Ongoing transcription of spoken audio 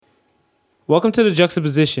Welcome to the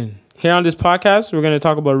Juxtaposition. Here on this podcast, we're going to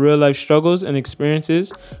talk about real life struggles and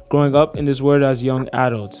experiences growing up in this world as young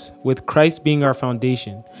adults, with Christ being our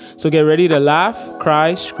foundation. So get ready to laugh,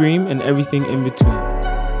 cry, scream, and everything in between.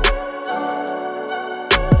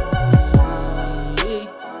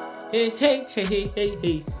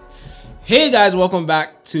 Hey. Hey guys, welcome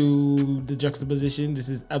back to the Juxtaposition. This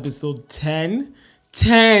is episode 10.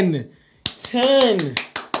 That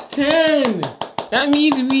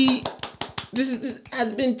means this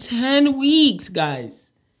has been 10 weeks,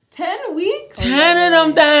 guys. 10 weeks? 10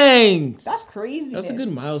 of them things. That's crazy. That's a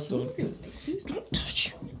good milestone. Please don't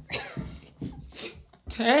touch you.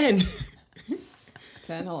 10.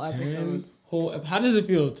 10 whole episodes. How does it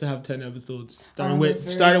feel to have 10 episodes? Starting with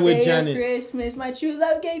Janet. Christmas, my true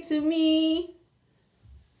love gave to me.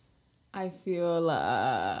 I feel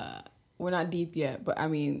we're not deep yet, but I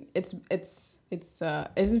mean it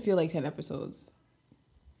doesn't feel like 10 episodes.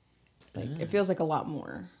 It feels like a lot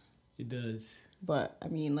more. It does. But I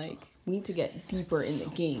mean, we need to get deeper in the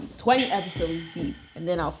game. 20 episodes deep, and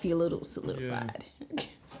then I'll feel a little solidified. Yeah.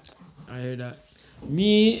 I hear that.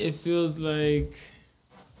 Me, it feels like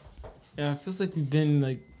we've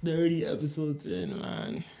been 30 episodes in,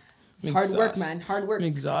 man. It's hard work, man. Hard work. I'm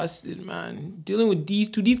exhausted, man. Dealing with these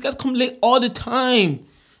two. These guys come late all the time.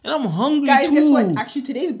 And I'm hungry, guys, too. Guys, guess what? Actually,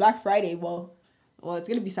 today's Black Friday. Well, it's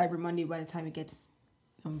going to be Cyber Monday by the time it gets...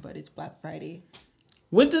 but it's Black Friday.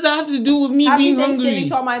 What does that have to do with me being hungry? Happy Thanksgiving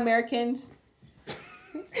to all my Americans.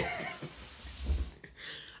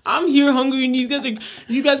 I'm here hungry, and these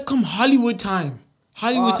guys come Hollywood time.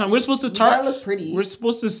 We're supposed to start. You gotta look pretty. We're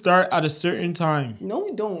supposed to start at a certain time. No,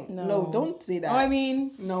 we don't. No, don't say that.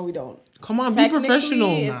 No, we don't. Come on, be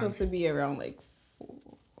professional. It's supposed to be around 4.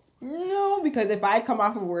 No, because if I come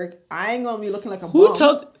off of work, I ain't gonna be looking like a bum.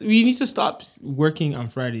 We need to stop working on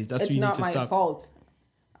Fridays. That's what you need to stop. It's not my fault.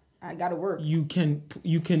 I gotta work. You can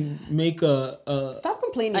make a stop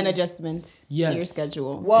complaining. An adjustment to your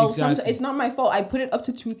schedule. Well, exactly. It's not my fault. I put it up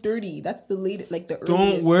to 2:30. That's the latest, the earliest.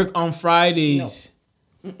 Don't work on Fridays.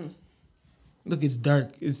 No. Look, it's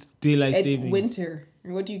dark. It's daylight savings. It's winter.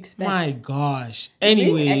 What do you expect? My gosh.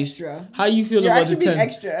 Anyways, how you feel You're about the 10?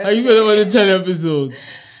 Extra. How you feel about the 10 episodes?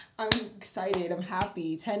 I'm excited. I'm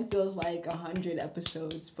happy. 10 feels like 100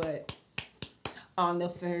 episodes, but. On the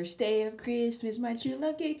first day of Christmas, my true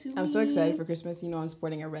love gave to me. I'm so excited for Christmas. I'm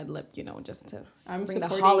sporting a red lip, just to bring the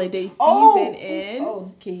holiday season in.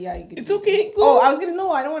 Oh, okay, yeah. It's okay, go. Oh, I was going to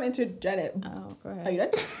know. I don't want to interject it. Oh, go ahead. Are you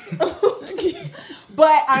done? Okay.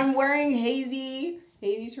 But I'm wearing Hazy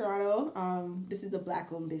Toronto. This is a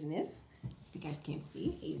black-owned business. If you guys can't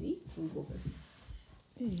see, Hazy.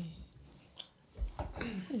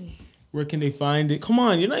 Where can they find it? Come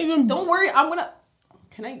on, you're not even... Don't worry, I'm going to...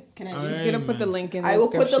 Can I? She's going to put the link in the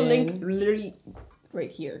description. I will put the link literally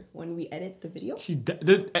right here when we edit the video.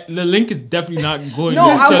 The link is definitely not going. No,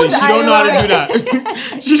 she don't know how to do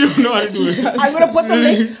that. She don't know how to do it. I'm going to put the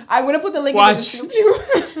link. I'm going to put the link in the description.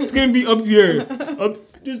 It's going to be up here.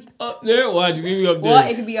 Just up there. Watch, it's going to be up there.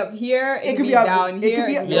 Well, it could be up here. It could be down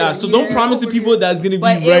here. Yeah, so don't promise the people that's going to be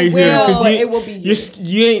right here. It will be here.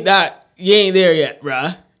 You ain't that. You ain't there yet,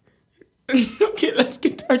 bruh. Okay, let's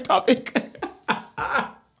get to our topic.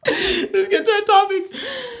 Let's get to our topic.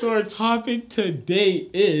 So our topic today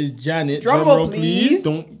is Janet. Drum roll, please.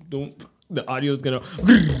 Don't. The audio is gonna.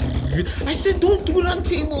 I said don't do it on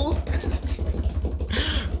table.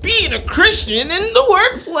 Being a Christian in the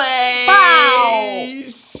workplace. Wow.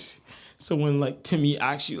 So when Timmy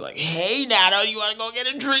asks you hey Nana, you wanna go get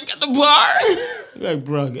a drink at the bar? You're like,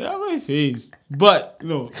 bro, get out of my face. But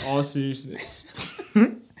no, all seriousness.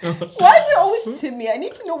 Why is it always Timmy? I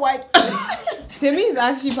need to know why. Timmy's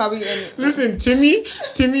actually probably in... Listen, Timmy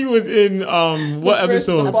was in what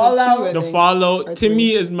episode? The Fallout.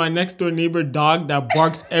 Timmy is my next door neighbor dog that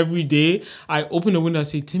barks every day. I open the window, I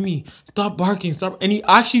say, Timmy, stop barking, stop. And he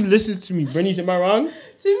actually listens to me. Bernice, am I wrong?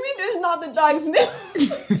 Timmy is not the dog's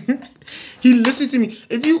name. He listens to me.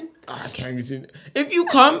 I can't even say it. If you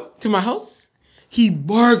come to my house, he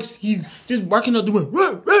barks. He's just barking out the window.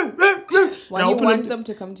 Why do you want them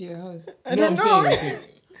to come to your house? I don't know.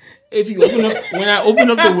 If you when I open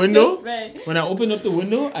up the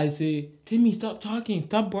window, I say, Timmy, stop talking,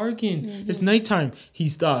 stop barking. Mm-hmm. It's nighttime. He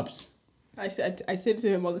stops. I said to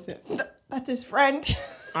him all the time, that's his friend.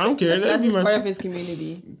 I don't care. That's part of his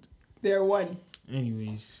community. They're one.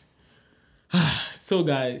 Anyways. So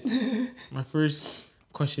guys, my first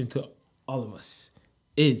question to all of us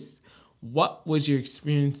is, what was your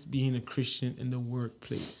experience being a Christian in the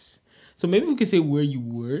workplace? So maybe we could say where you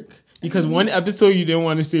work. Because one episode you didn't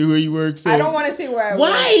want to say where you work. So I don't want to say where I work.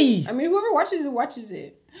 Why? I mean, whoever watches it, watches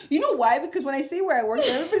it. You know why? Because when I say where I work,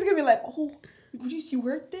 everybody's gonna be like, "Oh, you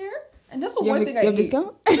work there?" And that's the one thing I hate. You have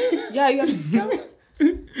discount? Yeah, you have discount.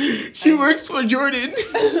 She works for Jordan.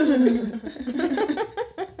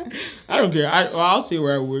 I don't care. I'll say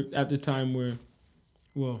where I worked at the time where,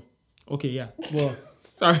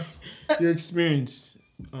 sorry. Your experience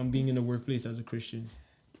being in the workplace as a Christian,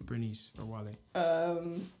 Bernice or Wale.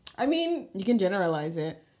 I mean, you can generalize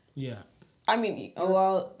it. Yeah. I mean,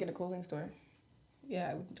 get a clothing store.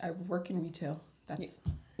 Yeah, I work in retail. That's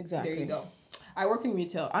exactly. There you go. I work in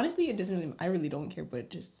retail. Honestly, it doesn't really, I really don't care, but it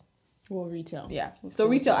just... Well, retail. Yeah. So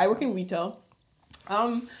retail, I work in retail.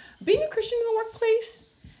 Being a Christian in the workplace,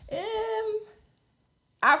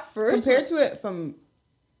 at first... Compared to it from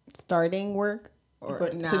starting work or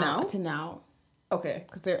to now. Okay.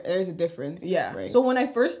 Because there's a difference. Yeah. Right? So when I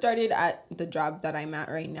first started at the job that I'm at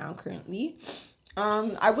right now currently,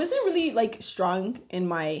 I wasn't really like strong in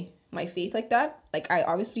my faith like that. Like I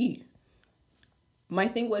obviously... My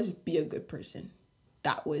thing was be a good person.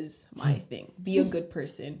 That was my thing. Be a good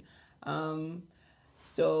person.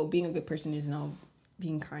 So being a good person is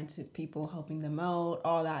being kind to people, helping them out,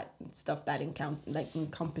 all that stuff that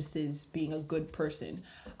encompasses being a good person.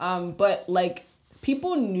 But like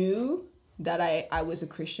people knew that I was a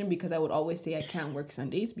Christian because I would always say I can't work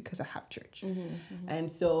Sundays because I have church. Mm-hmm, mm-hmm. And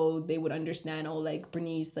so they would understand, like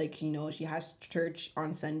Bernice, like, she has church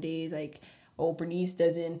on Sundays. Like, Bernice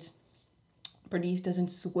doesn't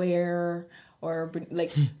swear, or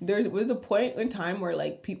like there was a point in time where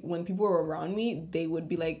like when people were around me, they would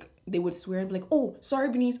swear and be like, "Oh, sorry,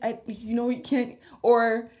 Bernice, you can't,"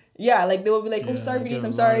 or yeah, like they would be like, "Oh, sorry, Bernice,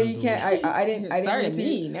 I'm sorry, you can't." I didn't. Sorry need to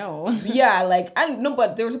me, no. Yeah, like I don't know,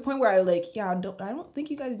 but there was a point where I like, I don't think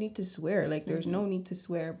you guys need to swear. Like, there's no need to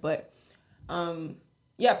swear, but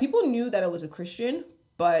yeah, people knew that I was a Christian,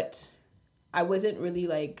 but I wasn't really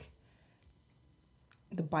like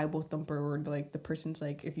the Bible thumper, or like the person's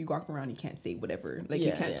like, if you walk around you can't say whatever, like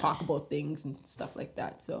you can't talk about things and stuff like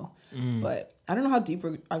that. So but I don't know how deep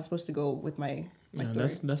I'm supposed to go with my story.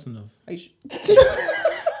 That's enough. She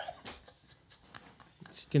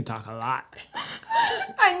can talk a lot.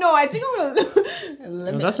 I know. I think I'm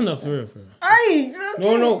gonna. No, that's enough for her. Okay.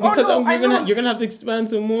 No, because you're gonna have to expand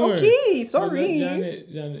some more. Okay, sorry.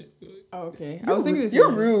 Janet. Oh, okay. I was thinking this.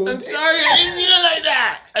 You're rude. I'm sorry. I didn't mean it like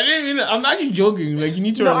that. I didn't mean it. I'm actually joking. Like, you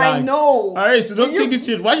need to relax. I know. All right, so don't take it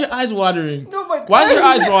serious. Why is your eyes watering? No, but why is your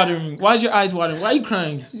eyes watering? Why is your eyes watering? Why are you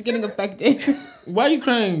crying? She's getting affected. Why are you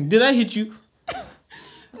crying? Did I hit you?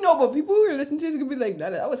 No, but people who are listening to this could be like,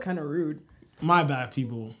 that was kind of rude. My bad,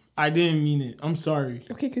 people. I didn't mean it. I'm sorry.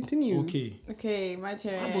 Okay, continue. Okay, my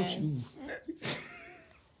turn. How about you?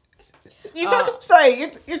 Sorry,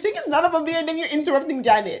 you're saying it's none of a beer and then you're interrupting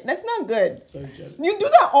Janet. That's not good. Sorry, Janet. You do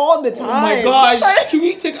that all the time. Oh my gosh. Can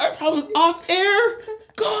we take our problems off air?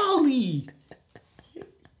 Golly.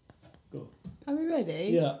 Go. Are we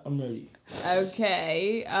ready? Yeah, I'm ready.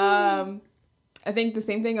 Okay. I think the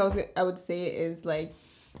same thing I would say is like,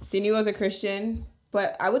 they knew I was a Christian,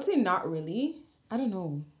 but I would say not really. I don't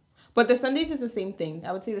know. But the Sundays is the same thing.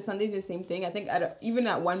 I would say the Sundays is the same thing. I think even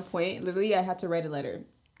at one point, literally, I had to write a letter.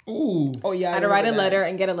 Ooh. Oh yeah. I had to write a letter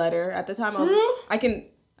and get a letter. At the time, I can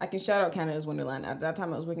shout out Canada's Wonderland. At that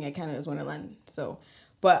time, I was working at Canada's Wonderland. So,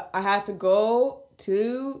 but I had to go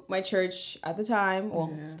to my church at the time. Well,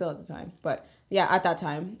 still at the time, but yeah, at that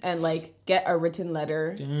time, and like get a written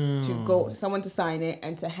letter to someone to sign it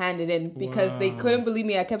and to hand it in, because they couldn't believe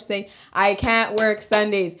me. I kept saying, I can't work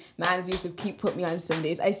Sundays. Mans used to keep putting me on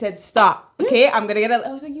Sundays. I said, stop. Okay, I'm gonna get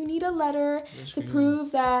I was like, you need a letter to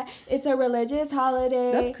prove that it's a religious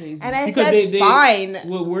holiday. That's crazy. And I said, fine.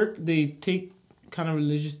 With work, they take kind of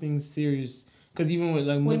religious things serious, because even with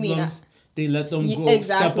like Muslims, they let them go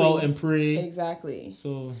step out and pray. Exactly.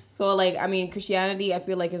 So like, I mean, Christianity, I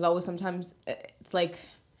feel like is always sometimes, it's like,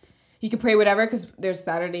 you can pray whatever, because there's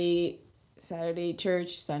Saturday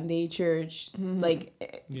church, Sunday church. Mm-hmm. Like,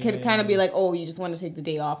 it could kind of be like, oh, you just want to take the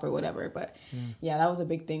day off or whatever. But yeah, that was a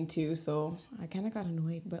big thing too. So I kind of got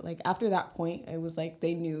annoyed. But like, after that point, it was like,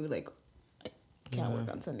 they knew like, I can't work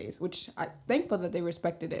on Sundays, which I'm thankful that they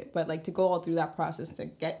respected it. But like, to go all through that process to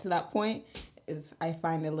get to that point, I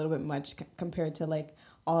find it a little bit much compared to like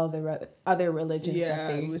all the other religions that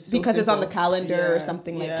they, because simple. It's on the calendar or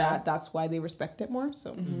something like that. That's why they respect it more.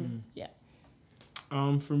 So yeah.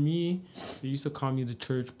 For me, they used to call me the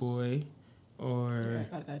church boy, or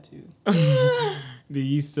I got that too. They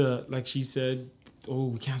used to, like she said, oh,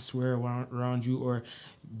 we can't swear around you, or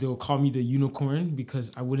they'll call me the unicorn because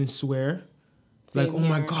I wouldn't swear. Same like, oh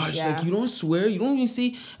my gosh, like, you don't swear, you don't even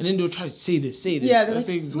say, and then they'll try to say this. Yeah, they're I like,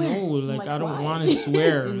 say, swear. no, like I don't want to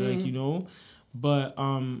swear, like, you know. But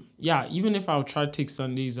yeah, even if I would try to take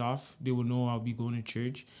Sundays off, they would know I'll be going to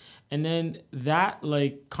church. And then that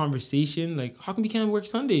like conversation, like, how come you can't work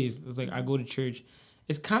Sundays? It's like, I go to church.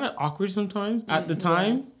 It's kind of awkward sometimes at the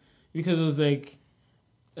time because it was like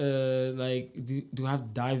do I have to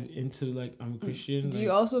dive into like I'm a Christian? Do like,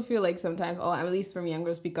 you also feel like sometimes, at least for me, I'm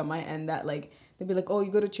gonna speak on my end, that like they'd be like, oh,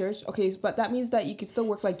 you go to church, okay, but that means that you can still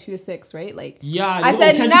work like 2 to 6, right? Like, yeah, I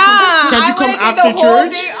said, can't I you come want to take after the whole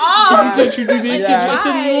church? day off. Can't you do this? Yeah. I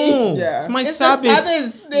said no. It's my Sabbath. The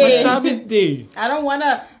Sabbath day. My Sabbath day. I don't want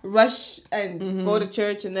to rush and go to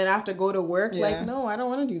church and then after go to work. Yeah. Like, no, I don't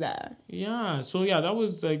want to do that. Yeah. So yeah, that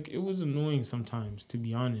was like, it was annoying sometimes, to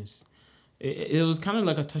be honest. It was kind of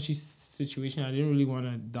like a touchy situation. I didn't really want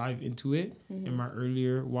to dive into it in my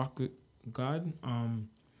earlier walk with God.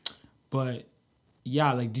 But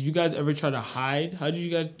yeah, like, did you guys ever try to hide? How did you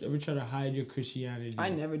guys ever try to hide your Christianity? I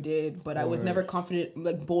never did, but I was never confident,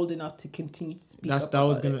 like bold enough to continue to speak up I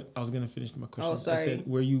was about gonna finish my question. Oh, sorry. I said,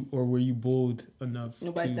 were you bold enough?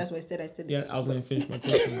 No, but that's what I said. I said. Yeah, I was gonna finish my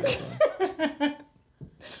question. That's all.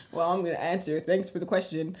 Well, I'm gonna answer. Thanks for the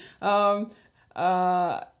question.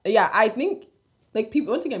 Yeah, I think like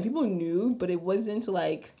people. Once again, people knew, but it wasn't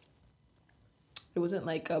like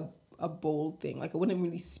a bold thing. Like I wouldn't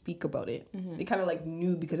really speak about it. They kind of like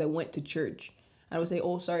knew because I went to church. I would say,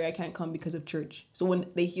 "Oh, sorry, I can't come because of church." So when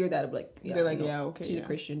they hear that, I'm like, "Yeah, they're like, I know, yeah, okay, she's yeah. a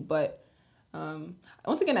Christian." But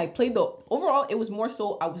once again, I played the overall. It was more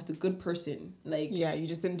so I was the good person. Like Yeah, you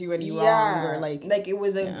just didn't do any wrong or like it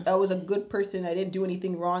was I was a good person. I didn't do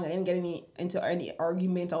anything wrong. I didn't get into any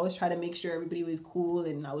arguments. I always try to make sure everybody was cool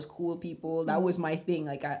and I was cool with people. That was my thing.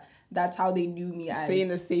 Like that's how they knew me as. stay in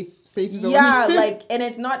the safe zone. Yeah, like, and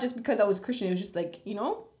it's not just because I was Christian. It was just like, you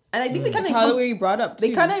know. And I think they kind That's how the way you brought up too.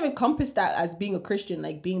 they kind of encompass that as being a Christian,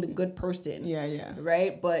 like being the good person. Yeah.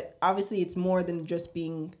 Right, but obviously it's more than just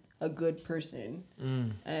being a good person.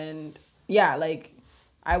 And yeah, like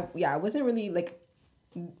I wasn't really like.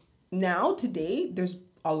 Now today, there's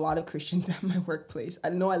a lot of Christians at my workplace. I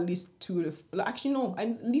know at least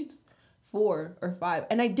at least 4 or 5,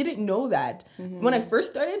 and I didn't know that when I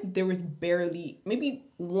first started. There was barely maybe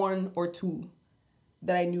 1 or 2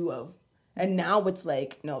 that I knew of. And now it's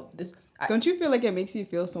like, no, this... Don't you feel like it makes you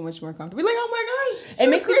feel so much more comfortable? Like, oh my gosh! It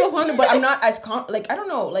makes me feel comfortable, but I'm not as... I don't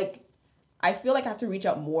know. Like, I feel like I have to reach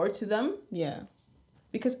out more to them. Yeah.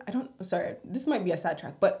 Because I don't... Sorry, this might be a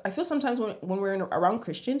sidetrack, but I feel sometimes when we're around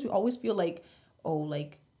Christians, we always feel like,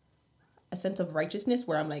 a sense of righteousness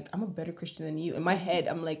where I'm like, I'm a better Christian than you. In my head,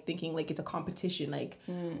 I'm like thinking like it's a competition. Like,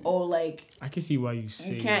 I can see why you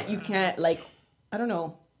say you can't, like, I don't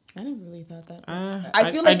know. I never really thought that.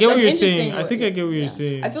 I feel like I get what you're interesting saying. I think I get what you're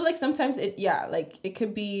saying. I feel like sometimes it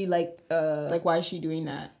could be like like, why is she doing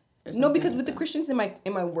that? No, because with the Christians in my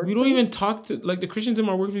workplace, we don't even talk to like the Christians in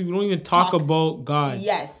my workplace. We don't even talk about God.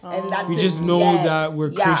 Yes, and that's we just know that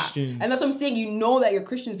we're Christians, and that's what I'm saying. You know that you're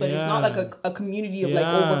Christians, but it's not like a community of like,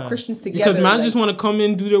 oh, we're Christians together. Because man just want to come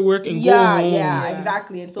in, do their work, and go home. Yeah,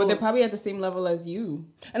 exactly. And so, but they're probably at the same level as you,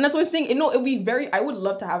 and that's what I'm saying. It'd be very. I would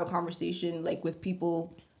love to have a conversation like with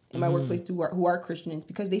people in my workplace who are Christians,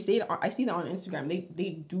 because they say it. I see that on Instagram. They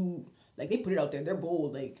do. Like, they put it out there. They're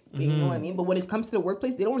bold. Like, they, you know what I mean? But when it comes to the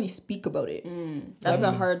workplace, they don't really speak about it. That's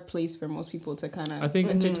a hard place for most people to kind of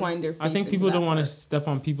intertwine their faith. I think people don't want to step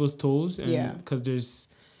on people's toes. Because it's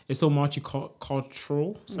so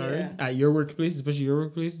multicultural, at your workplace, especially your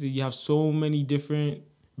workplace, that you have so many different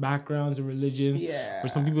backgrounds and religions. Where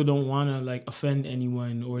some people don't want to, like, offend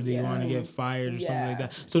anyone, or they want to get fired or something like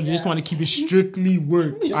that. So they just want to keep it strictly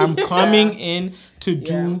work. I'm coming in to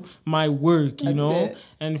do my work, you know? It.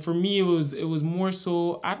 And for me, it was more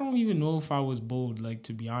so, I don't even know if I was bold, like,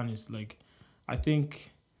 to be honest. Like, I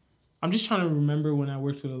think, I'm just trying to remember when I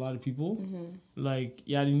worked with a lot of people. Like,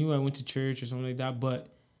 yeah, they knew I went to church or something like that, but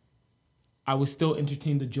I would still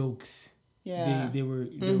entertain the jokes. Yeah. They were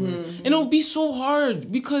and it'll be so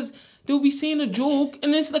hard because they'll be saying a joke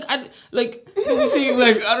and it's like they'll be saying,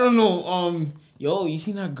 like, I don't know, yo, you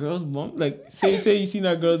seen that girl's bum? Like, say you seen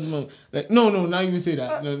that girl's bum. Like, no, not even say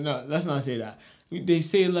that. No, let's not say that. They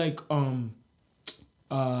say, like, they'll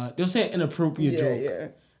say an inappropriate joke. Yeah.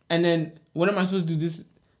 And then what am I supposed to do? This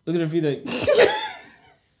look at their feet like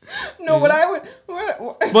no, what I would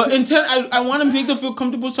but I want to make them feel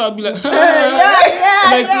comfortable, so I'll be like, like I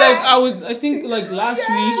think like last week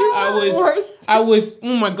I was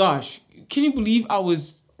oh my gosh, can you believe I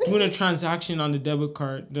was doing a transaction on the debit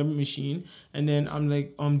machine, and then I'm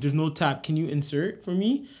like, there's no tap. Can you insert for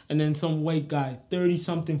me? And then some white guy,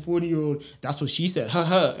 30-something, 40-year-old, that's what she said.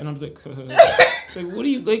 And I'm like, like, what are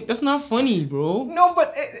you, like, that's not funny, bro. No,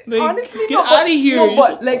 but like, honestly, get out of here. No,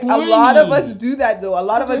 but so like corny. a lot of us do that though. A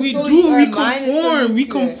lot of us we so do. We conform.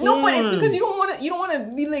 conform. No, but it's because you don't want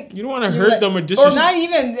to be like. You don't want to hurt them or disrespect. Or not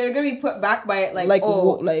even. They're gonna be put back by it. Like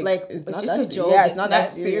it's just a joke. Yeah, it's not that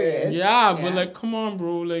serious. Yeah, but like, come on,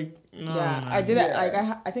 bro. Like, no. Yeah, I did it. Like,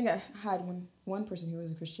 I think I had one person who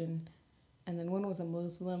was a Christian, and then one was a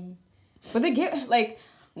Muslim. But they gave, like,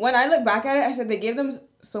 when I look back at it, I said they gave them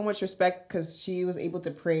so much respect because she was able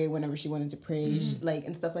to pray whenever she wanted to pray, like,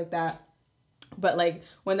 and stuff like that. But like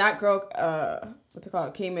when that girl,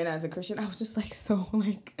 came in as a Christian, I was just like so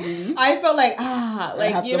like, I felt like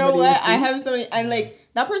like, you know what? I have somebody, and like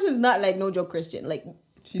that person's not like no joke Christian. Like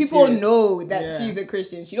people serious. Know that she's a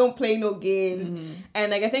Christian. She don't play no games. And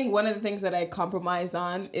like I think one of the things that I compromised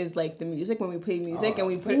on is like the music, when we play music and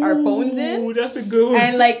we put our phones in. Ooh, that's a good one.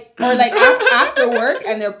 And like, or like after work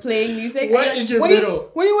and they're playing music. What is your middle?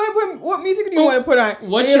 What do you want to put? What music do you want to put on?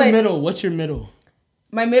 What's your middle? What's your middle?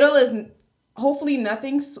 My middle is hopefully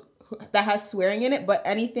nothing that has swearing in it, but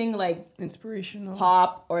anything like inspirational,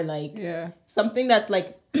 pop, or like something that's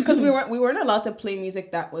like, because we weren't allowed to play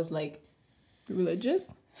music that was like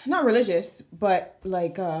religious. Not religious, but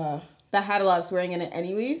like that had a lot of swearing in it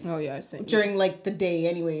anyways. Oh yeah, I see. During like the day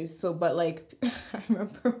anyways. So but like I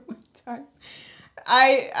remember one time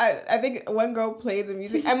I think one girl played the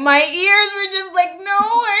music and my ears were just like, no,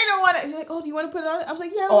 I don't want it. She's like, oh, do you want to put it on? I was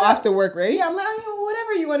like, yeah. Oh, after work, right? Yeah, I'm like, oh,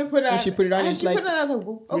 whatever you want to put on. And she put it on. And she put it on. I was like,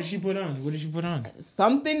 oh. What did she put on? What did she put on?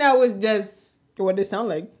 Something that was just. What did it sound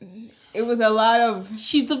like? It was a lot of.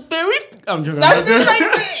 She's a very. I'm joking. Something like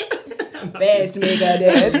that. Best mega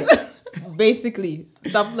dance. Basically,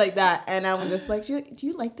 stuff like that. And I was just like, do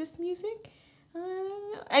you like this music?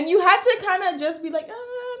 And you had to kind of just be like, I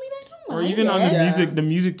don't or even on the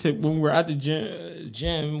music tip when we're at the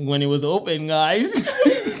gym when it was open, guys.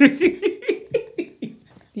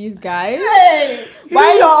 These guys. Hey,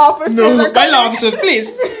 my law officer. No, my law officer,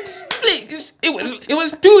 please. It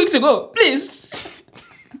was 2 weeks ago, please.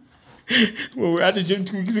 When we're at the gym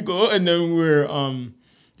 2 weeks ago, and then we're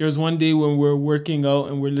there was one day when we're working out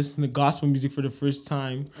and we're listening to gospel music for the first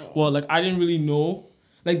time. Well, like I didn't really know.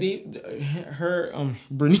 Like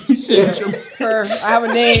Bernice and her. I have a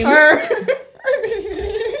name. Her.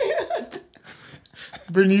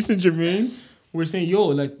 Bernice and Jermaine were saying, yo,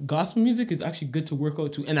 like gospel music is actually good to work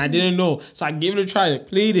out to, and I didn't know, so I gave it a try. I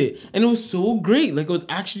played it, and it was so great. Like it was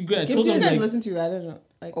actually great. I told them, you guys listen to? I don't know.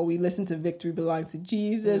 Like, we listened to Victory Belongs to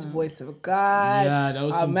Jesus, Voice of God. Yeah, that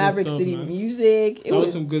was some Maverick good stuff, City man. Music. That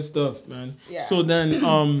was some good stuff, man. Yeah. So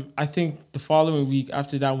then, I think the following week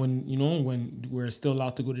after that, when we're still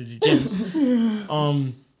allowed to go to the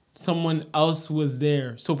gyms, someone else was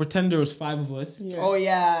there. So pretend there was 5 of us. Yeah. Oh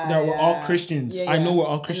yeah. That were all Christians. Yeah, yeah. I know we're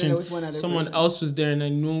all Christians. There was one other someone person. else was there, and I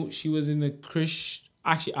know she was in the Christian.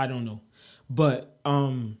 Actually, I don't know, but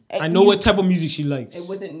I know what type of music she likes. It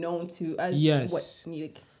wasn't known to as what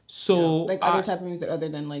music. So like other type of music other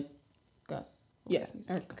than like gospel. Yes.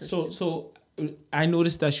 So I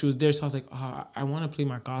noticed that she was there, so I was like, I want to play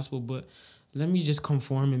my gospel, but let me just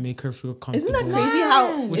conform and make her feel comfortable. Isn't that crazy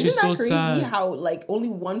how? Which isn't is that so crazy sad. how like only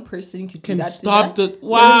one person can do that stop to the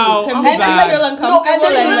wow. Can I'm make bad. you feel uncomfortable. No, and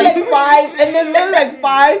there's literally like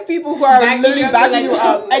 5 people who are literally backing you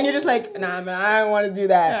up, and you're just like, nah, man, I don't want to do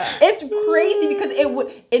that. Yeah. It's crazy because it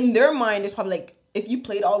would, in their mind, it's probably like if you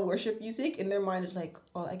played all worship music, in their mind, it's like,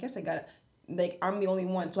 oh, I guess I gotta. Like, I'm the only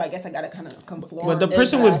one, so I guess I gotta kind of conform. But the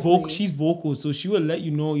person was vocal. She's vocal, so she would let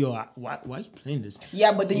you know, yo, why are you playing this?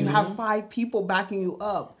 Yeah, but then you have 5 people backing you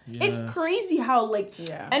up. Yeah. It's crazy how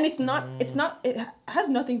and it has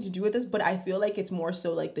nothing to do with this, but I feel like it's more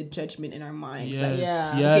so like the judgment in our minds.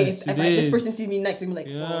 Yes, like, yes, if this person sees me next to me, like,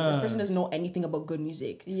 oh, this person doesn't know anything about good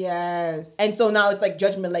music. Yes. And so now it's like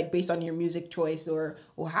judgment, like based on your music choice or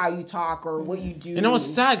how you talk or what you do. And I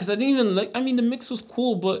was sad because I didn't even like. I mean, the mix was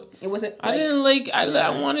cool, but it wasn't. I didn't like.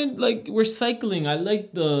 I wanted like recycling. I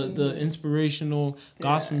liked the inspirational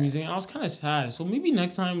gospel music. And I was kind of sad. So maybe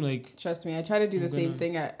next time, like, trust me, I try to do the same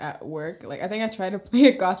thing at work. Like I think I tried to play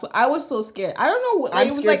a gospel. I was so scared. I don't know. Like,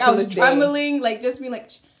 it was like I was trembling. Like just being like,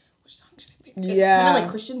 which song should I pick? It's kind of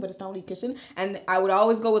like Christian, but it's not really Christian. And I would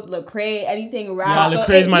always go with Lecrae, anything rap. Yeah,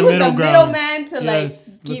 Lecrae's my middle ground. Middleman to like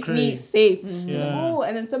keep me safe. Yeah.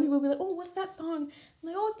 And then some people would be like, oh, what's that song? I'm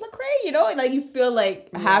like, oh, it's Lecrae, you know? Like you feel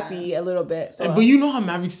like happy a little bit. So. But you know how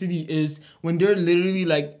Maverick City is when they're literally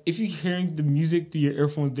like, if you're hearing the music through your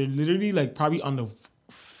earphones, they're literally like probably on the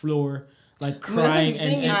floor, like crying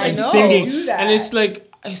and singing. And it's like,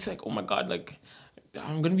 it's like, oh my God, like,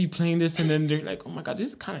 I'm going to be playing this, and then they're like, oh my God, this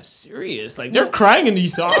is kind of serious. Like, they're crying in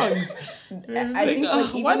these songs. I think,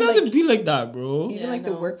 like, why does it be like that, bro? Even, like,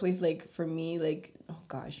 the workplace, like, for me, like, oh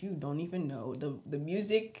gosh, you don't even know. The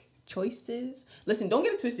music choices. Listen, don't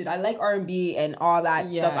get it twisted. I like R&B and all that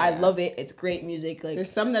stuff. I love it. It's great music. Like,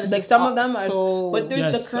 there's some that is like, some of them are so, but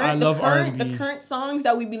there's the current songs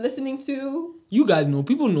that we be listening to. You guys know.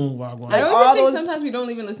 People know Wagwan. I don't even think sometimes we don't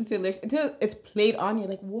even listen to the lyrics until it's played on. You're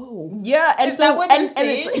like, whoa. Yeah, and is that what they're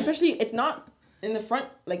saying? It's, especially, it's not in the front,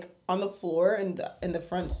 like on the floor in the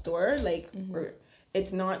front store, like where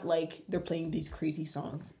it's not like they're playing these crazy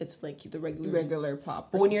songs. It's like the regular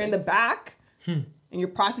pop. But when you're in the back and you're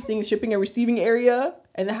processing, shipping, and receiving area,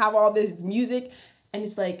 and they have all this music, and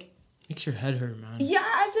it's like makes your head hurt, man. Yeah,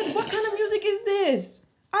 I said, what kind of music is this?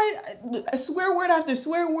 I swear word after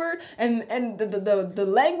swear word, and the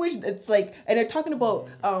language, it's like, and they're talking about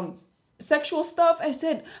sexual stuff. I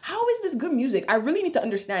said, how is this good music? I really need to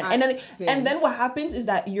understand. And then what happens is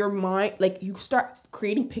that your mind, like, you start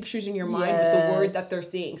creating pictures in your mind with the words that they're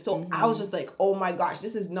saying. So I was just like, oh my gosh,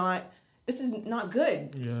 this is not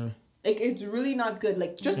good. Yeah. Like, it's really not good.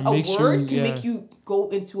 Like, just a word can make you go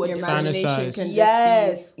into your imagination can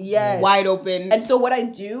just be wide open. And so what I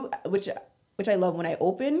do, which I love when I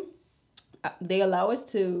open, they allow us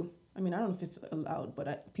to, I mean, I don't know if it's allowed,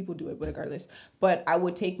 but people do it regardless. But I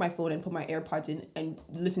would take my phone and put my AirPods in and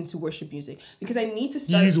listen to worship music because I need to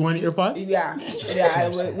start. You use one AirPod? Yeah. We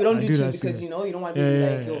don't do two because, you don't want to be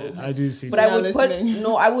like, yo. I do see but that.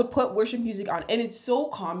 I would put worship music on, and it's so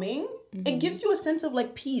calming. It gives you a sense of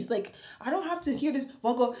like peace. Like, I don't have to hear this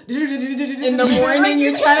vocal in the morning.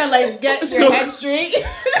 You're trying to like get your head straight. I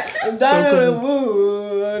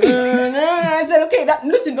said, okay,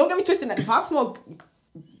 listen, don't get me twisted. Pop Smoke,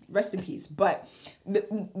 rest in peace. But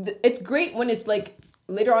it's great when it's like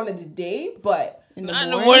later on in the day. But in the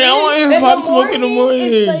morning, I want to hear Pop Smoke in the morning.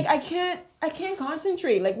 It's like I can't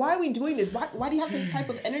concentrate. Like, why are we doing this? Why do you have this type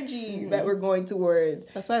of energy that we're going towards?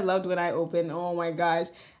 That's what I loved when I opened. Oh my gosh.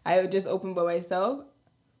 I would just open by myself,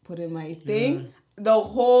 put in my thing. Yeah. The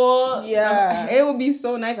whole... Yeah. It would be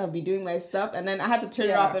so nice. I'd be doing my stuff. And then I had to turn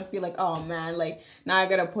it off and feel like, oh man, like, now I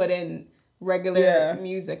gotta put in regular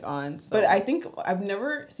music on. So. But I think I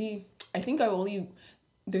only...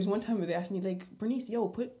 There's one time where they asked me, like, Bernice, yo,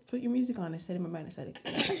 put your music on. I said in my mind,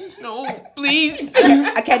 no, please.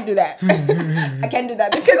 I can't do that. I can't do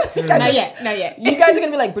that because... Not yet. You guys are going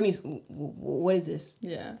to be like, Bernice, what is this?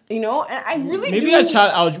 Yeah. And I really Maybe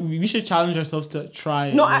we should challenge ourselves to try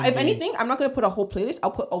it. No, if anything, I'm not going to put a whole playlist.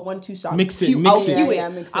 I'll put a 1-2 song. Mix it. I'll cue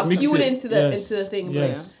it into the thing.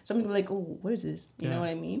 Yes. Like, somebody will be like, oh, what is this? You know what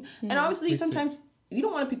I mean? And obviously, sometimes... You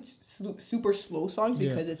don't want to pick super slow songs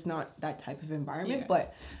because it's not that type of environment,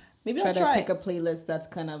 but maybe I'll try to pick a playlist that's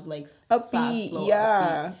kind of like upbeat, fast,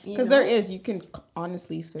 slow, because you can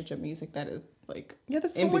honestly search up music that is like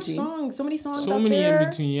there's so much songs, so many songs, so out many there in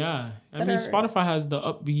between. I mean, Spotify has the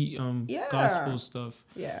upbeat gospel stuff.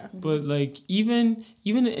 Yeah, but like even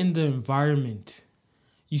in the environment,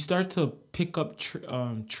 you start to pick up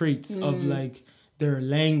traits of like their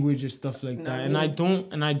language or stuff like that, and I don't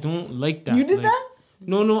like that. You did like, that?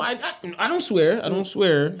 No, I don't swear. I don't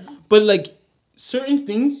swear. But like certain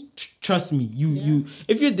things, trust me, you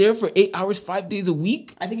if you're there for 8 hours, 5 days a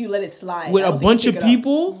week, I think you let it slide. With a bunch of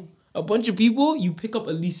people, you pick up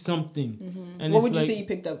at least something. And what would you say you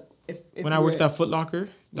picked up? If when I worked at Foot Locker,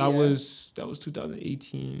 that was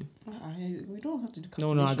 2018. We don't have to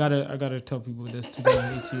do. No, I gotta tell people that's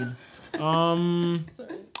 2018.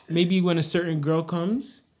 Maybe when a certain girl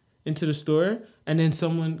comes into the store, and then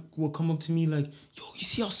someone will come up to me like, yo, you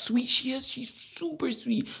see how sweet she is? She's super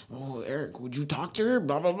sweet. Oh, Eric, would you talk to her?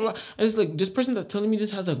 Blah, blah, blah. And it's like, this person that's telling me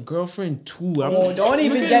this has a girlgirlfriend too. Don't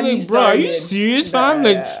even get me started. Bro, are you serious, fam?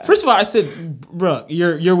 Like, first of all, I said, bro,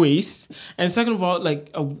 your waist. And second of all,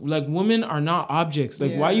 like women are not objects.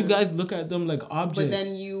 Like, why you guys look at them like objects? But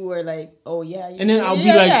then you were like, oh, yeah. And then I'll be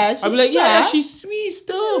like, yeah, she's sweet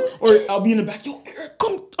still. Or I'll be in the back, yo, Eric,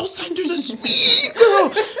 come outside, there's a sweet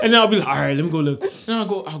girl. And then I'll be like, all right, let me go look. And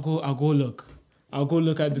I'll go look. I'll go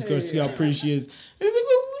look at this girl, see how pretty she is. And it's like,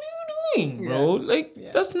 well, what are you doing, bro? Like,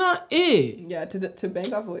 that's not it. Yeah, to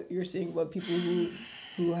bank off what you're saying about people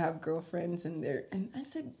who have girlfriends and I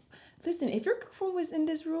said, listen, if your girlfriend was in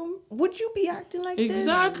this room, would you be acting like this?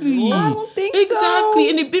 Exactly. I don't think so. Exactly.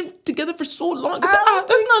 And they've been together for so long. That's not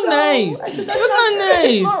nice. That's not nice.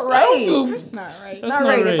 It's not right. That's not right. It's not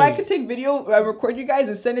right. If I could take video, record you guys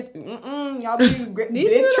and send it, y'all be in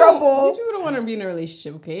big trouble. These people don't want to be in a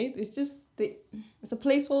relationship, okay? It's just, it's a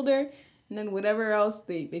placeholder. And then whatever else,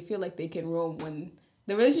 they feel like they can roam when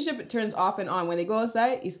The relationship turns off and on. When they go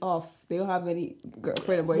outside, it's off. They don't have any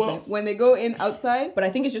girlfriend or boyfriend. When they go in outside, but I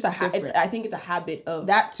think it's just I think it's a habit of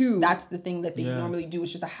that too. That's the thing that they normally do.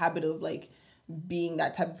 It's just a habit of like being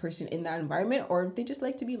that type of person in that environment, or they just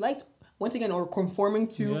like to be liked. Once again, or conforming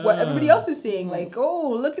to what everybody else is saying. Like,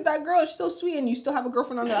 oh, look at that girl. She's so sweet. And you still have a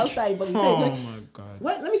girlfriend on the outside. But you say, like, my God.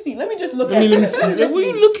 What? Let me see. Let me just look at it. What are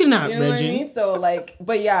you looking at, you know Reggie? What I mean? So, like,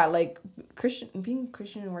 but yeah, like, being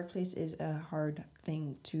Christian in the workplace is a hard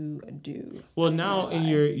thing to do. Well, now in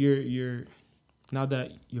your now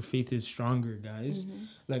that your faith is stronger, guys,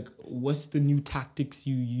 like, what's the new tactics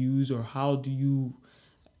you use, or how do you,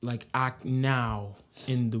 like, act now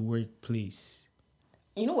in the workplace?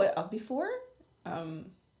 You know what? Before, I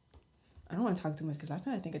don't want to talk too much because last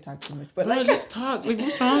time I think I talked too much. But bro, like, just talk. Like,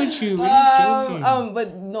 what's wrong with you? What are you joking?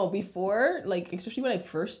 But no, before, like, especially when I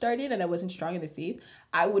first started and I wasn't strong in the faith,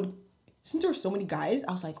 I would, since there were so many guys,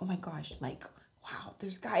 I was like, oh my gosh, like, wow,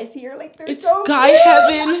 there's guys here, like, there's so guy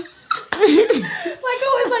heaven. Like,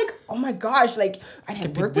 I was like, oh my gosh, like, I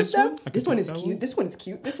didn't work with them. This one is cute. This one's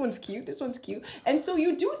cute. This one's cute. This one's cute. And so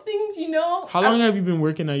you do things, you know. How long have you been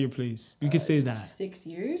working at your place? You could say that. 6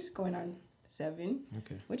 years, going on 7.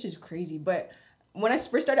 Okay. Which is crazy. But when I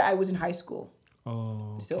first started, I was in high school.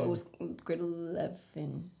 Oh. Okay. So it was grade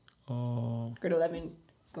 11. Oh. Grade 11,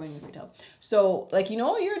 going to grade 12. So, like, you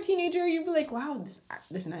know, you're a teenager, you'd be like, wow,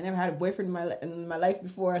 listen, I never had a boyfriend in my life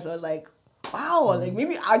before. So I was like, wow, like,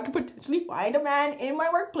 maybe I could potentially find a man in my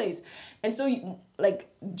workplace. And so, like,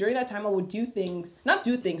 during that time, I would not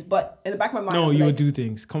do things, but in the back of my mind. No, you would do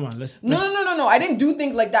things. Come on, let's. No. I didn't do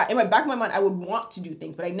things like that. In my back of my mind, I would want to do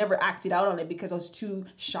things, but I never acted out on it because I was too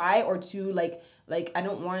shy or too, like I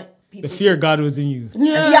don't want people. The fear of God was in you.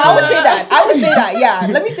 Yeah, I would say that. Yeah,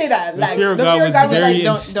 let me say that. Like, the fear of God was very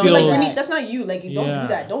instilled. Don't, like, that's not you. Like, don't do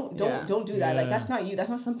that. Don't do that. Yeah. Like, that's not you. That's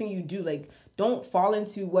not something you do. Like, don't fall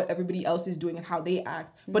into what everybody else is doing and how they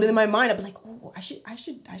act. But in my mind, I'd be like, oh, I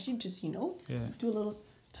should just, you know, do a little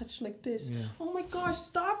touch like this. Yeah. Oh my gosh,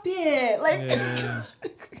 stop it! Like,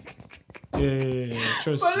 yeah.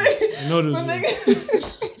 Trust me. I know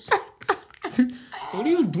those. What are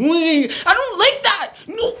you doing? I don't like that.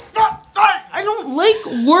 No, stop that. I don't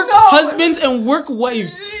like work husbands and work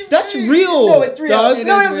wives. That's real. No, it's real. Dog.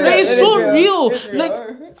 It's so real. It's real.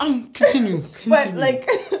 Like, continue. But like,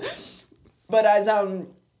 but as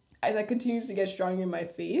I continue to get stronger in my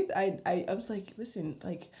faith, I was like, listen,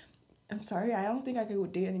 like, I'm sorry, I don't think I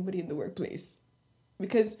could date anybody in the workplace,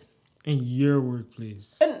 because. In your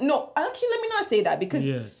workplace. No, actually, let me not say that,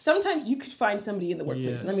 because sometimes you could find somebody in the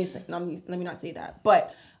workplace. Yes. Let me not say that.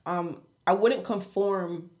 But I wouldn't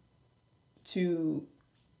conform to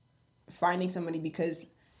finding somebody, because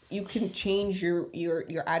you can change your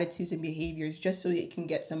attitudes and behaviors just so you can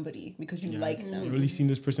get somebody because you like them. I've really seen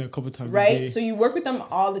this person a couple times. Right? A day. So you work with them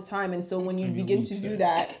all the time, and so when you begin to do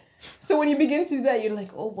that. So when you begin to do that, you're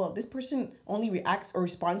like, oh, well, this person only reacts or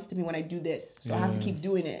responds to me when I do this. So I have to keep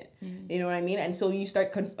doing it. You know what I mean? And so you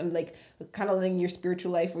start kind of letting your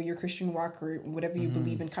spiritual life or your Christian walk or whatever you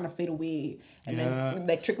believe in kind of fade away, and then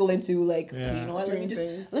like trickle into like, okay, you know what? Let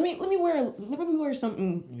me wear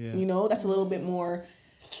something, you know, that's a little bit more.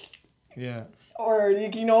 Yeah. Or,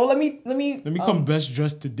 you know, let me come best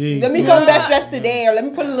dressed today. Let me come best dressed today, or let me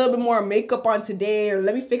put a little bit more makeup on today, or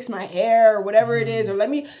let me fix my hair, or whatever it is, or let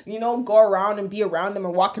me, you know, go around and be around them or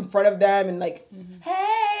walk in front of them and like,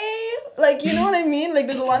 hey, like, you know what I mean? Like,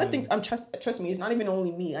 there's a lot of things. Trust me, it's not even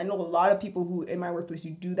only me. I know a lot of people who in my workplace who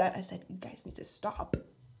do that. I said, you guys need to stop.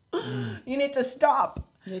 You need to stop.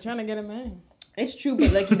 They're trying to get a man. It's true,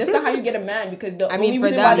 but like, that's not how you get a man, because the only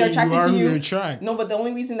reason why they're attracted to you. No, but the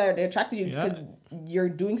only reason that they're attracted to you is because you're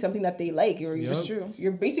doing something that they like. It's true.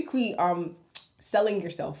 You're basically selling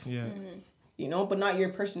yourself. Yeah. You know, but not your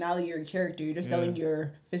personality or your character. You're just selling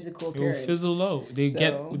your physical appearance. It will fizzle out.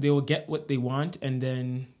 They will get what they want, and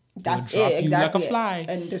then that's drop it. You like a fly.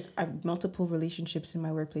 And there's multiple relationships in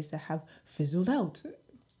my workplace that have fizzled out,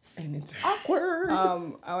 and it's awkward. I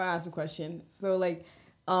want to ask a question. So like,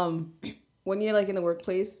 when you're like in the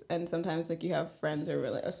workplace and sometimes like you have friends or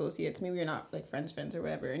like associates, maybe you're not like friends or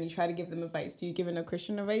whatever, and you try to give them advice, do you give a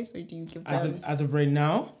Christian advice, or do you give them as of right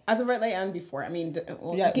now? As of right, like, and before, I mean,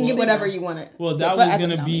 you can give whatever you want. Well, that was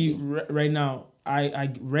gonna be right now.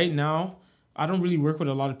 Right now I don't really work with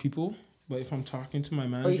a lot of people, but if I'm talking to my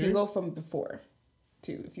manager, or you can go from before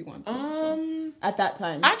too if you want to. At that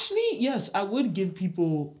time, actually, yes, I would give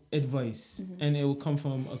people advice, and it will come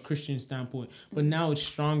from a Christian standpoint. But now it's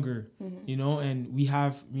stronger, you know. And me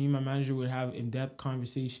and my manager would have in-depth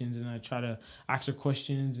conversations, and I try to ask her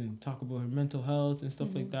questions and talk about her mental health and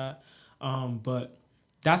stuff like that. But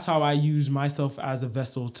that's how I use myself as a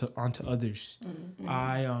vessel onto others.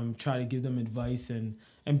 I try to give them advice and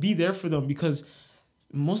be there for them, because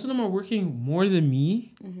most of them are working more than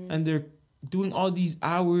me, and they're doing all these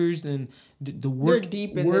hours, and the work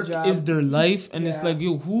deep in work the job. is their life, and it's like,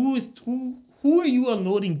 yo, who are you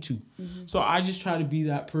unloading to? So I just try to be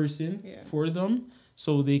that person for them,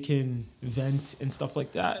 so they can vent and stuff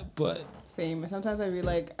like that. But same. Sometimes I be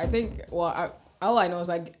like, I think, all I know is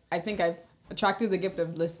I think I've attracted the gift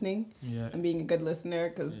of listening and being a good listener,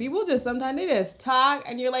 because people just sometimes they just talk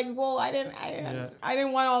and you're like, well, I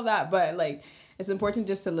didn't want all that, but like it's important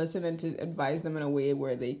just to listen and to advise them in a way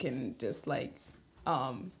where they can just like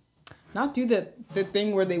not do the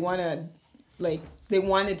thing where they wanted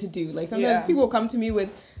to do. Like sometimes people come to me with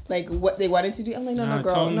like what they wanted to do. I'm like, no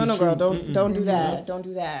girl, don't do that. Don't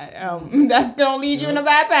do that. That's gonna lead you in a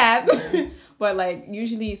bad path. But like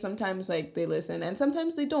usually sometimes like they listen and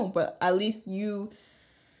sometimes they don't. But at least you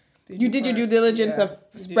did your due diligence of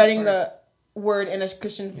spreading the word in a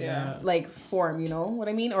Christian like form, you know what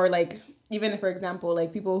I mean? Or like even for example,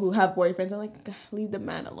 like people who have boyfriends are like, leave the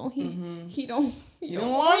man alone. He don't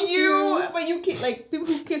want you. But you keep like people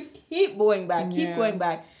who keep going back, going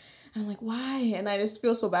back. And I'm like, why? And I just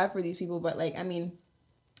feel so bad for these people. But like, I mean,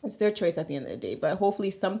 it's their choice at the end of the day. But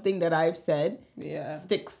hopefully something that I've said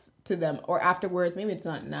sticks to them. Or afterwards, maybe it's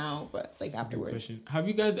not now, but like that's afterwards. Have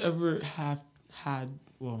you guys ever have had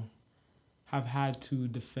to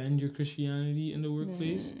defend your Christianity in the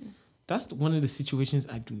workplace? That's one of the situations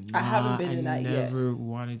I haven't been in that yet. Never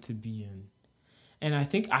wanted to be in. And I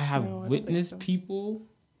think I have witnessed people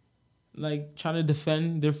like trying to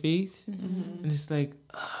defend their faith. And it's like,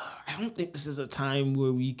 I don't think this is a time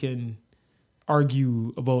where we can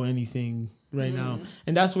argue about anything right now.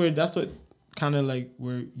 And that's what kind of like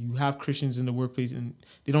where you have Christians in the workplace and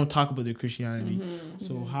they don't talk about their Christianity.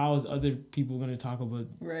 So how is other people going to talk about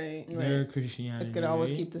their Christianity? It's going to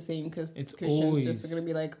always keep the same, because Christians just are going to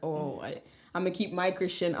be like, I'm going to keep my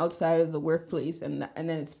Christian outside of the workplace and then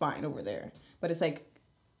it's fine over there. But it's like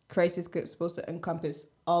Christ is supposed to encompass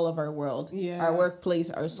all of our world, our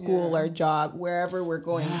workplace, our school, our job, wherever we're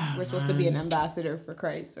going. We're supposed to be an ambassador for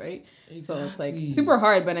Christ, right? Exactly. So it's like super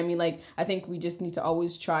hard, but I mean, like, I think we just need to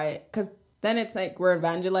always try it, because then it's like we're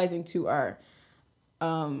evangelizing to our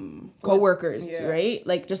coworkers, right?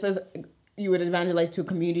 Like just as you would evangelize to a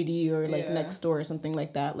community or like next door or something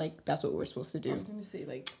like that. Like that's what we're supposed to do. I was gonna say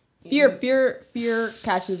like fear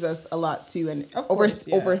catches us a lot too, and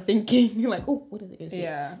overthinking. Like, oh, what are they gonna say?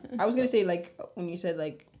 Yeah, I was gonna say like when you said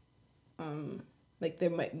like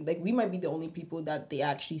we might be the only people that they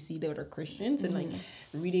actually see that are Christians, and like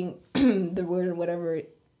reading the word and whatever.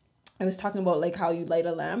 I was talking about like how you light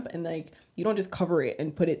a lamp and like you don't just cover it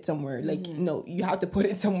and put it somewhere. Like no, you have to put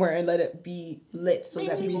it somewhere and let it be lit so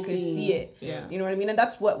that people can see it. Yeah, you know what I mean. And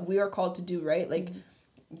that's what we are called to do, right? Like.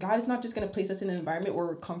 God is not just going to place us in an environment where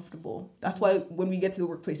we're comfortable. That's why when we get to the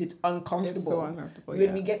workplace, it's uncomfortable. It's so uncomfortable,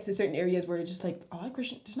 When we get to certain areas where it's just like,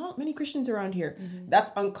 there's not many Christians around here. That's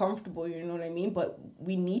uncomfortable, you know what I mean? But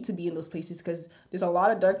we need to be in those places because there's a lot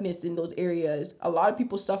of darkness in those areas. A lot of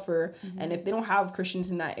people suffer. And if they don't have Christians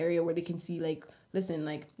in that area where they can see, like, listen,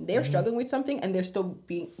 like, they're struggling with something and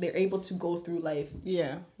they're able to go through life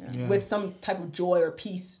with some type of joy or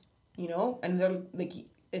peace, you know? And they're like...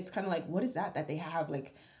 It's kind of like, what is that they have?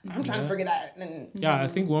 Like, I'm trying to figure that. And I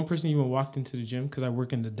think one person even walked into the gym because I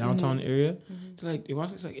work in the downtown area. They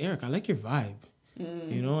walked in, it's like, Eric, I like your vibe.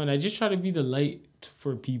 You know, and I just try to be the light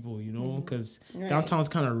for people, you know, because downtown's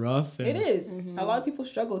kind of rough. And it is. A lot of people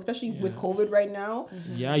struggle, especially with COVID right now.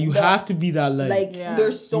 Yeah, you have to be that light. Like,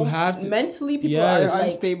 there's so mentally people are like,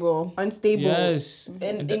 unstable. Yes.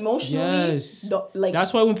 And emotionally. Yes.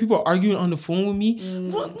 That's why when people are arguing on the phone with me,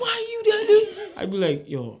 why are you doing this? I'd be like,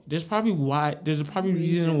 yo, there's probably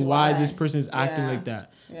reason why this person is acting like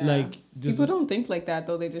that. Yeah. Like people don't think like that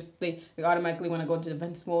though. They automatically want to go into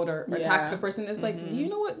defense mode or attack the person. It's like, do you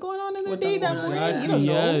know what's going on in their day that morning? You don't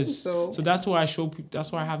know. So that's why I show people.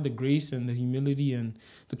 That's why I have the grace and the humility and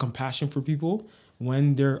the compassion for people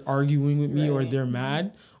when they're arguing with me or they're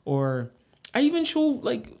mad. Or I even show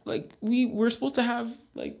like we're supposed to have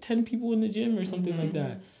like 10 people in the gym or something like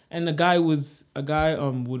that. And a guy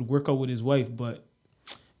would work out with his wife, but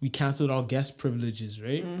we canceled all guest privileges,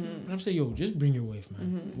 right? And I'm saying, yo, just bring your wife,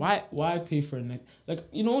 man. Why pay for it? Like,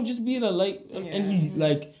 you know, just be the light. And he,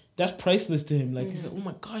 like, that's priceless to him. Like, he's like, oh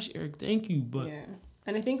my gosh, Eric, thank you. But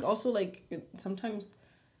and I think also, like, sometimes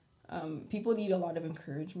people need a lot of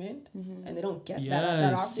encouragement and they don't get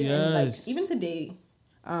that often. And, like, even today,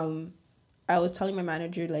 I was telling my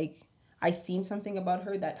manager, like, I seen something about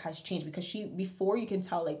her that has changed because before you can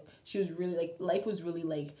tell, like, she was really, like, life was really,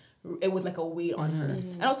 like, it was like a weight on her.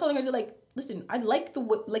 And I was telling her to like, listen, I like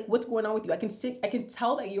what's going on with you. I can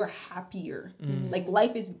tell that you're happier. Like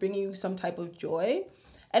life is bringing you some type of joy.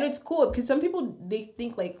 And it's cool because some people, they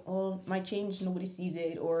think like, oh, my change, nobody sees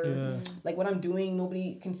it. Or like what I'm doing,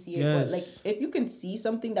 nobody can see it. But like if you can see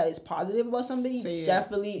something that is positive about somebody,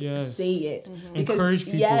 definitely say it. Because, encourage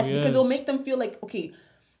people. Because it'll make them feel like, okay,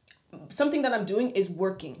 something that I'm doing is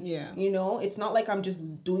working. Yeah. You know, it's not like I'm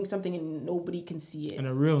just doing something and nobody can see it. And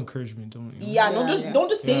a real encouragement, don't you? Don't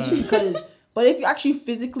just say it just because. But if you actually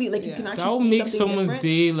physically, like you can actually that will see make something someone's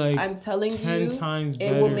day like I'm telling 10 you, times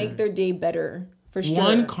better. it will make their day better. For sure.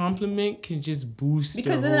 One compliment can just boost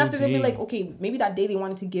because their then whole after day. they'll be like, okay, maybe that day they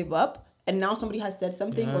wanted to give up, and now somebody has said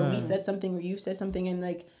something, or we said something, or you said something, and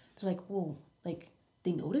like they're like, whoa, like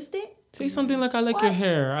they noticed it. Say something like, I like your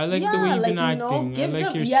hair. I like the way you've been acting. I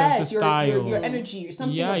like your sense of style. Your energy or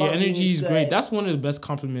something. Yeah, about your energy is good. great. That's one of the best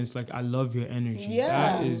compliments. Like, I love your energy.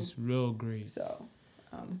 Yeah. That is real great. So,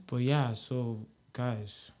 but yeah, so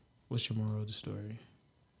guys, what's your moral of the story?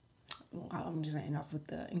 I'm just gonna end off with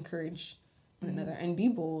the encourage one another and be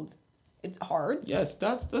bold. It's hard. Yes,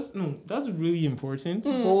 that's really important.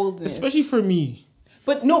 Boldness, especially for me.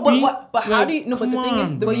 But no, but how do you? No, but the thing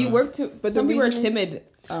is, but you work to. But some people are timid.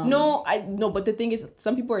 But the thing is,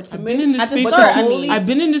 some people are timid. I've been in this space I've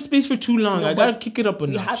been in this space for too long. I gotta kick it up a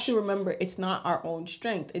notch. You have to remember, it's not our own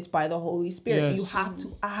strength. It's by the Holy Spirit. Yes. You have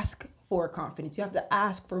to ask for confidence. You have to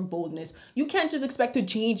ask for boldness. You can't just expect to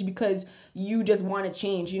change because you just want to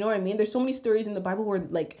change. You know what I mean? There's so many stories in the Bible where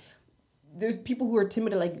like there's people who are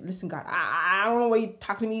timid and like, listen, God, I don't know why you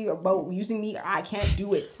talk to me about using me. I can't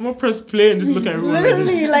do it. I'm gonna press play and just look at everyone.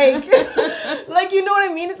 Literally, like you know what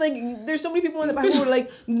I mean? It's like there's so many people in the Bible who are like,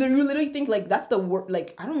 you literally think like that's the word.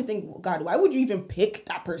 Like I don't even think, God, why would you even pick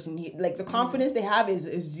that person? Like the confidence they have is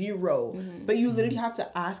zero. But you literally have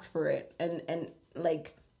to ask for it and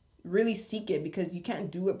like really seek it because you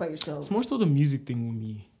can't do it by yourself. It's more so the music thing with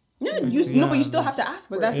me. Yeah, but you still have to ask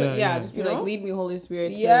for it. But that's just be like, lead me, Holy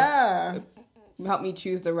Spirit. Help me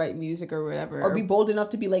choose the right music or whatever. Or be bold enough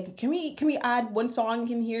to be like, can we add one song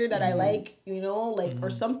in here that I like, you know, like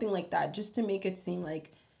or something like that, just to make it seem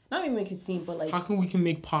like, not even make it seem, but like, how can we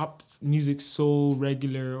make pop music so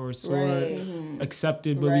regular or so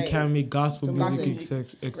accepted, but we can't make gospel music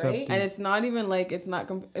accepted? Right? And it's not even like it's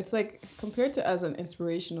like compared to as an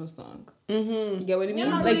inspirational song. You get what I mean?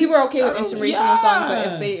 Yeah, like people are okay with inspirational songs, but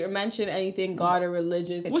if they mention anything God or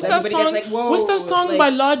religious, what's that song? Gets like, whoa, what's that song like, by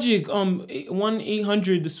Logic?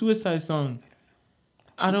 1-800, the Suicide Song.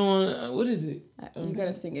 I don't want. What is it? You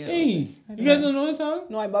gotta sing it. Hey, you guys don't know the song?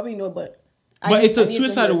 No, I probably know, but it's a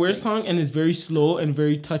Suicide Aware song, and it's very slow and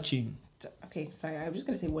very touching. Okay, sorry, I'm just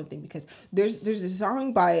gonna say one thing because there's a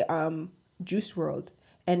song by Juice WRLD,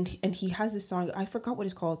 and he has this song, I forgot what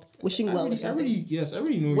it's called, Wishing Well. I already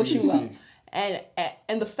know Wishing Well,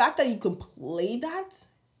 and the fact that you can play that.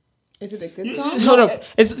 Is it a good song? Hold up.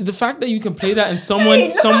 It's the fact that you can play that and someone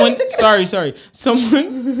sorry. Sorry,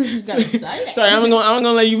 I'm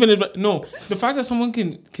gonna let you finish. But no, the fact that someone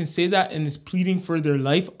can say that and is pleading for their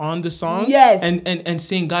life on the song. Yes. And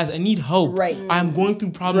saying, guys, I need help. Right. I'm going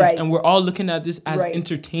through problems and we're all looking at this as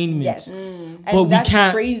entertainment. Yes. But that's we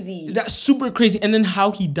can't. Crazy. That's super crazy. And then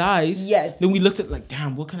how he dies. Yes. Then we looked at like,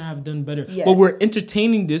 damn, what can I have done better? Yes. But we're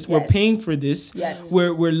entertaining this. We're paying for this. Yes.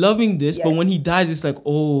 We're loving this. But when he dies, it's like,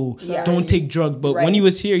 oh. Yeah. Don't take drugs. But when he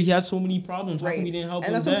was here, he had so many problems. How come we didn't help him?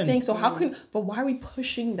 And that's what I'm saying. So but why are we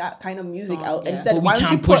pushing that kind of music out instead? But why don't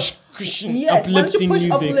you push Christian uplifting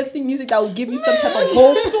music? Uplifting music that will give you some type of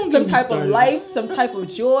hope, some type of life, some type of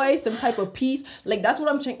joy, some type of peace. Like that's what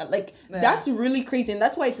I'm saying. Like that's really crazy, and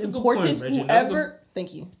that's why it's important.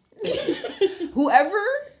 Thank you. Whoever,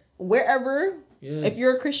 wherever, if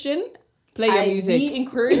you're a Christian, play your music. We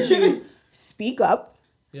encourage you. Speak up.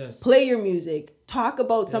 Yes. Play your music. Talk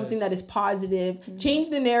about something that is positive. Change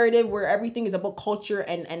the narrative where everything is about culture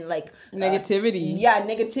and like negativity.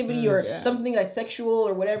 Negativity or something like sexual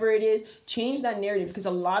or whatever it is. Change that narrative because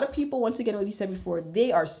a lot of people, once again, what you said before,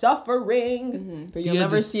 they are suffering. But you'll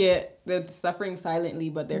never see it. They're suffering silently,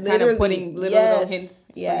 but they're kind of putting little hints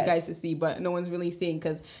for you guys to see, but no one's really seeing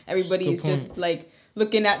because everybody is just like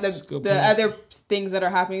looking at the other things that are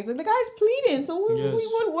happening. It's like the guy's pleading, so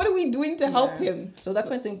what are we doing to help him? So that's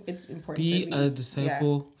why it's important. Be a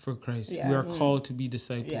disciple for Christ. We are called to be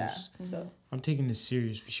disciples. Yeah. So I'm taking this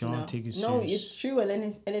serious. We should all take it serious. No, it's true, and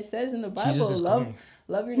it says in the Bible,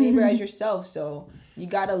 love your neighbor as yourself. So you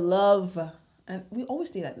gotta love, and we always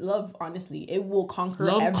say that love. Honestly, it will conquer.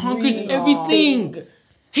 Love conquers everything.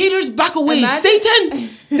 Haters, back away. Satan,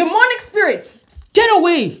 demonic spirits. Get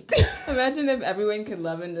away! Imagine if everyone could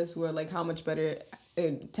love in this world, like how much better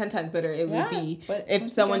 10 times better it would be but if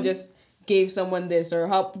someone just gave someone this or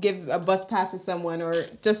help give a bus pass to someone or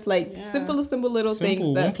just like simple little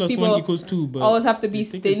things that 1 + people 1 = 2, but always have to be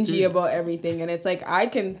stingy about everything. And it's like I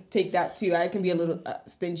can take that too. I can be a little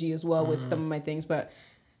stingy as well with some of my things, but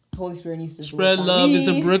Holy Spirit needs to spread love. It's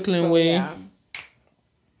a Brooklyn way. Yeah.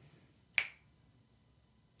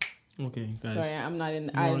 Okay, guys. Sorry, I'm not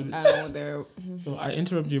in. I don't know what they're. So I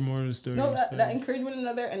interrupt your moral story. No, that encourage one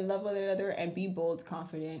another and love one another and be bold,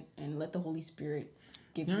 confident, and let the Holy Spirit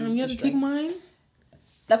give you. You have to take mine.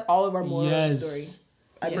 That's all of our moral story.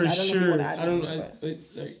 For sure.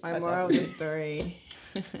 My moral of the story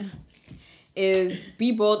is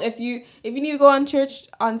be bold. If you need to go on church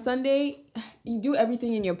on Sunday, you do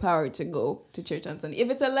everything in your power to go to church on Sunday. If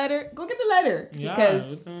it's a letter, go get the letter. Yeah,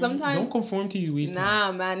 because sometimes don't conform to you.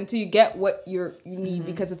 Nah, man, until you get what you need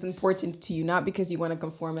because it's important to you, not because you want to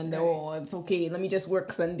conform and it's okay. Let me just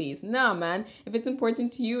work Sundays. Nah, man. If it's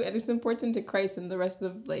important to you and it's important to Christ and the rest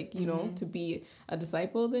of to be a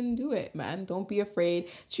disciple, then do it, man. Don't be afraid.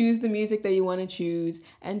 Choose the music that you want to choose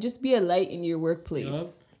and just be a light in your workplace.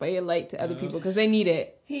 Yep. Be a light to other people because they need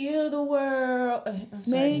it. Heal the world.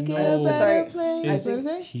 Make it a better place. What is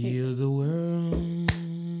it? Heal the world.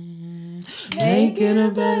 Make it a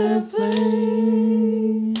better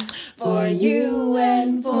place for you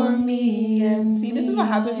and for me. And see, this is what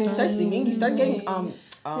happens when you start singing. You start getting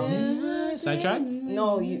sidetracked.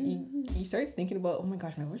 No, you start thinking about. Oh my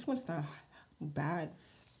gosh, my voice was not bad.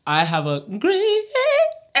 I have a great.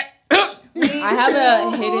 I have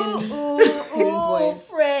a hidden voice.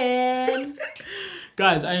 Friend.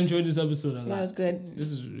 Guys, I enjoyed this episode a lot. That was good.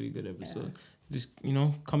 This is a really good episode. Yeah. Just,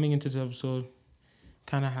 coming into this episode,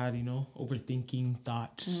 kind of had, overthinking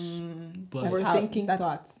thoughts. But overthinking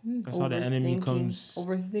thoughts. That's how the enemy comes.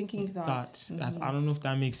 Overthinking thoughts. I don't know if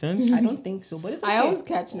that makes sense. I don't think so, but it's okay. I always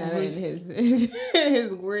catch that in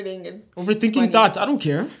his wording. It's overthinking thoughts. I don't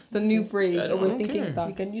care. It's a new phrase. Overthinking thoughts.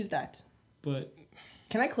 We can use that. But...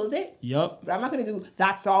 Can I close it? Yup. But I'm not going to do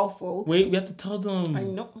that's all, folks. Wait, we have to tell them. I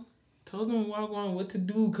know. Tell them what to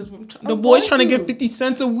do because the boy's trying to get 50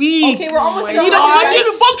 cents a week. Okay, we're almost done.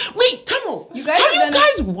 Wait, Tamo. Have you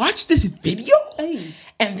guys watched this video? Hey.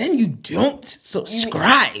 And then you don't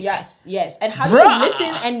subscribe. Yes. And how do you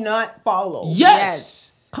listen and not follow?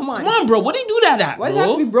 Yes. Come on, bro. What do you do that at, Why does it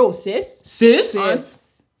have to be bro? Sis? Aunts?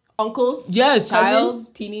 Uncles? Yes. Child?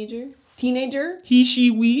 Teenager? He,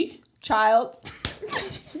 she, we? Child?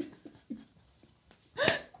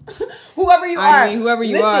 Whoever you are.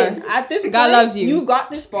 Listen, at this point, God loves you. You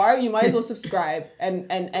got this far. You might as well subscribe and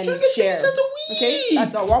share. Okay,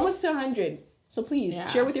 that's all. We're almost to 100. So please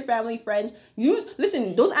share with your family, friends.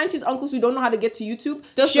 Listen, those aunties, uncles who don't know how to get to YouTube,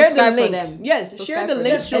 just share subscribe the link. For them. Yes, share the link.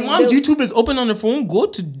 Yes, your mom's YouTube is open on the phone. Go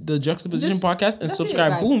to the Juxtaposition podcast and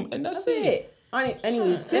subscribe. Boom, and that's it.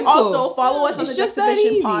 Anyways, simple. Also follow us on the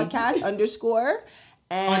Juxtaposition podcast _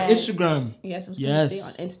 on Instagram. Yes, I was going to say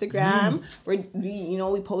on Instagram.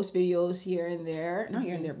 We post videos here and there. Not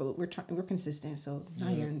here and there, but we're consistent, so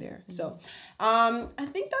not here and there. So, I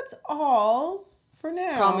think that's all for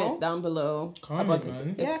now. Comment down below. Comment,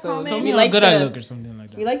 man. Comment. Tell me how good I look or something like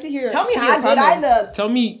that. We like to hear. Tell me how good I look. Tell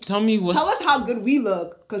me what's. Tell us how good we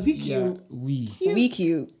look, cause we cute. Yeah, we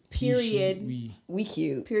cute. Period. We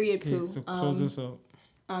cute. Period. Okay, so close us up.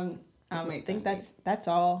 I think that's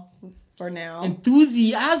all. For now.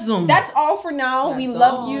 Enthusiasm. That's all for now. We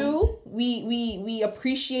love you. We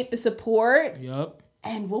appreciate the support. Yup.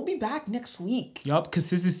 And we'll be back next week. Yup.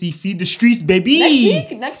 Consistency. Feed the streets, baby.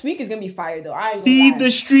 Next week is gonna be fire though. Feed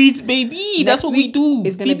the streets, baby. That's what we do.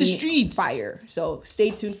 It's gonna feed the streets. Fire. So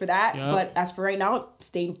stay tuned for that. Yep. But as for right now,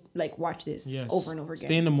 watch this over and over again.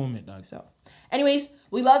 Stay in the moment, dog. So, anyways,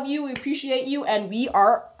 we love you. We appreciate you, and we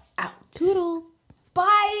are out. Toodles.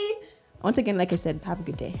 Bye. Once again, like I said, have a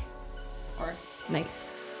good day. Or night.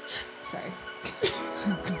 Sorry.